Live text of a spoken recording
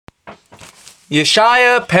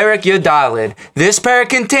Yeshaya Perek Yodalid. This parak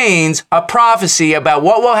contains a prophecy about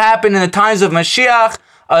what will happen in the times of Mashiach,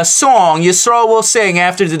 a song Yisrael will sing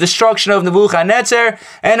after the destruction of Nebuchadnezzar,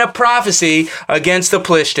 and a prophecy against the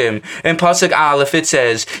Plishtim. In Pasuk Aleph it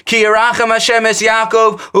says, Ki Yerachem Hashem es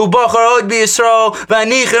Yaakov, u'bochar od b'Yisrael,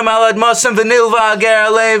 v'anichem al admosem v'nilva ager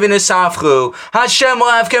alev v'nisafchu. Hashem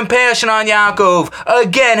will have compassion on Yaakov.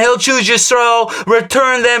 Again, he'll choose Yisrael,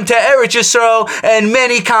 return them to Eretz Yisrael, and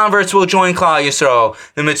many converts will join Klal Yisrael.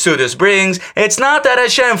 The Metzudas brings, it's not that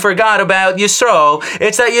Hashem forgot about Yisrael,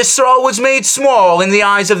 it's that Yisrael was made small in the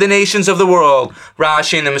eyes of the nations of the world.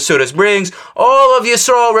 Rashi in the Metzudas brings, all of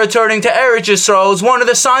Yisrael returning to Eretz Yisrael is one of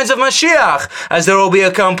the signs of Mashiach, as there will be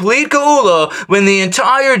a complete Geula when the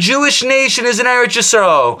entire Jewish nation is in Eretz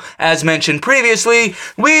Yisrael. As mentioned previously,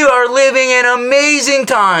 we are living in amazing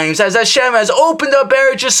times as Hashem has opened up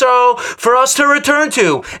Eretz Yisrael for us to return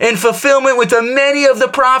to, in fulfillment with the many of the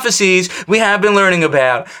prophecies we have been learning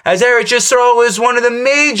about, as Eretz Yisrael is one of the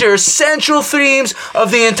major central themes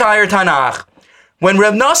of the entire Tanakh. When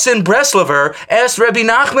Reb Nosson Breslover asked Rabbi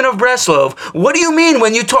Nachman of Breslov, what do you mean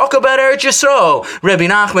when you talk about Eretz Yisrael? Rabbi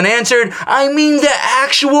Nachman answered, I mean the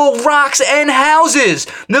actual rocks and houses,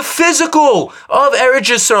 the physical of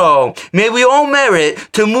Eretz Yisrael. May we all merit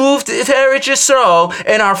to move to Eretz Yisrael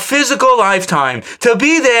in our physical lifetime, to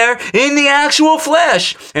be there in the actual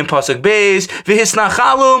flesh. In Pasuk Beis,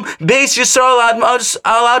 V'hisnachalum, Beis Yisrael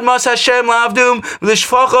al admas Hashem lavdum,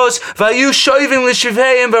 L'shfachos, Vayu shoivim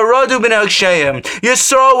l'shivheim, V'radu b'nei Aksheim.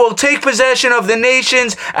 Yisrael will take possession of the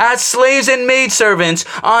nations as slaves and maidservants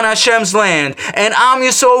on Hashem's land, and Am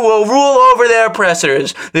Yisrael will rule over their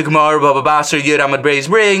oppressors. The Gemara Baba Basra Yud Amud Beis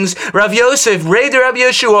brings, Rav Yosef, Rabbi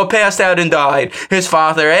Yeshua, passed out and died. His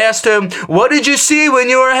father asked him, what did you see when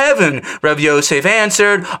you were in heaven? Rav Yosef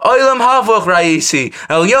answered, Olam Havoch Raisi,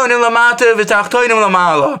 Elyonim Lamata V'tachtoinim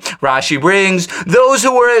Lamala. Rashi brings, those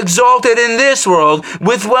who were exalted in this world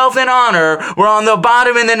with wealth and honor were on the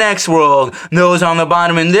bottom in the next world. Those on the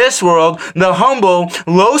bottom in this world, the humble,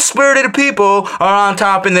 low-spirited people, are on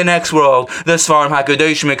top in the next world. The Svarim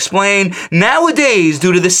HaKadoshim explain, nowadays,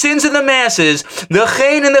 due to the sins of the masses, the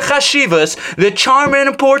chen and the chashivas, the charm and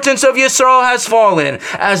importance of Yisrael has fallen.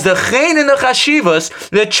 As the chen and the chashivas,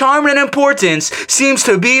 the charm and importance seems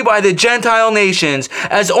to be by the Gentile nations.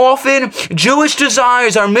 As often, Jewish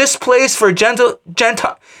desires are misplaced for Gentile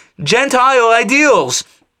ideals.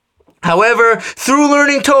 However, through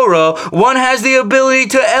learning Torah, one has the ability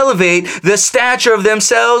to elevate the stature of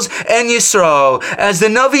themselves and Yisrael. As the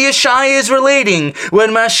Navi Yeshaya is relating, when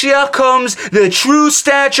Mashiach comes, the true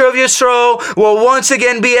stature of Yisrael will once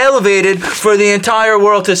again be elevated for the entire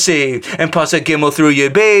world to see. In Pasuk Gimel through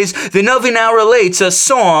Yud Beis, the Navi now relates a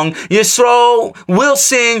song Yisrael will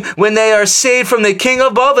sing when they are saved from the king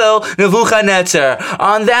of Babel, Nebuchadnezzar.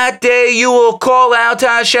 On that day you will call out to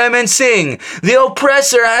Hashem and sing. The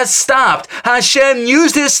oppressor has stopped. Hashem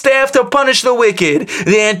used his staff to punish the wicked.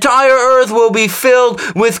 The entire earth will be filled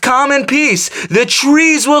with calm and peace. The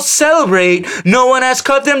trees will celebrate. No one has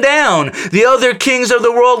cut them down. The other kings of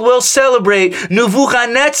the world will celebrate.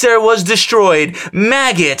 Nebuchadnezzar was destroyed.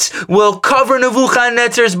 Maggots will cover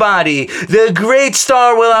Nebuchadnezzar's body. The great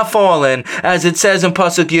star will have fallen. As it says in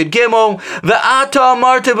Pasuk Yud Gimel, Ve'ata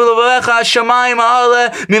marta b'levacha shamayim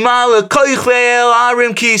ha'ala mimala koich ve'el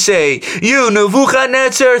arim kisei. You,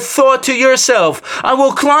 Nebuchadnezzar, thought to yourself, I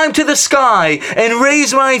will climb to the sky and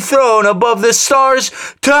raise my throne above the stars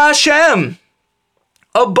to Hashem.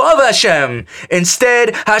 Above Hashem.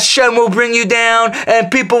 Instead, Hashem will bring you down,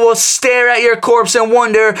 and people will stare at your corpse and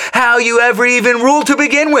wonder how you ever even ruled to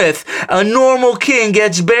begin with. A normal king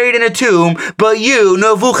gets buried in a tomb, but you,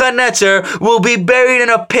 Nebuchadnezzar, will be buried in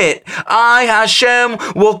a pit. I, Hashem,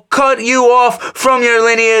 will cut you off from your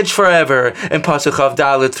lineage forever. In Pasuk Chav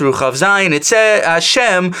Dalet through Chav Zayin, it says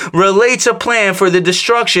Hashem relates a plan for the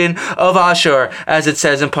destruction of Ashur. As it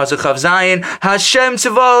says in Pasuk Chav Zayin, Hashem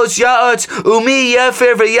tzavos ya'atz umi yef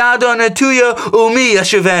Hashem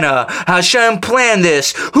planned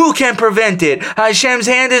this. Who can prevent it? Hashem's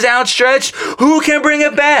hand is outstretched. Who can bring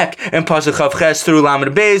it back? And Pasuk Chav Ches through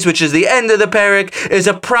Lamed Beis, which is the end of the parak, is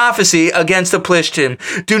a prophecy against the Plishtim.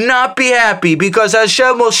 Do not be happy, because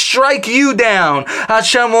Hashem will strike you down.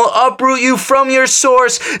 Hashem will uproot you from your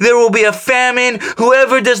source. There will be a famine.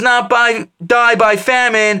 Whoever does not die by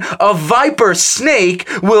famine, a viper snake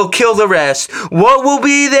will kill the rest. What will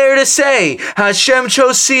be there to say? Hashem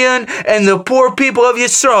chose Sion, and the poor people of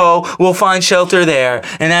Yisrael will find shelter there.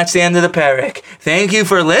 And that's the end of the parak. Thank you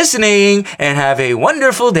for listening, and have a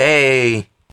wonderful day.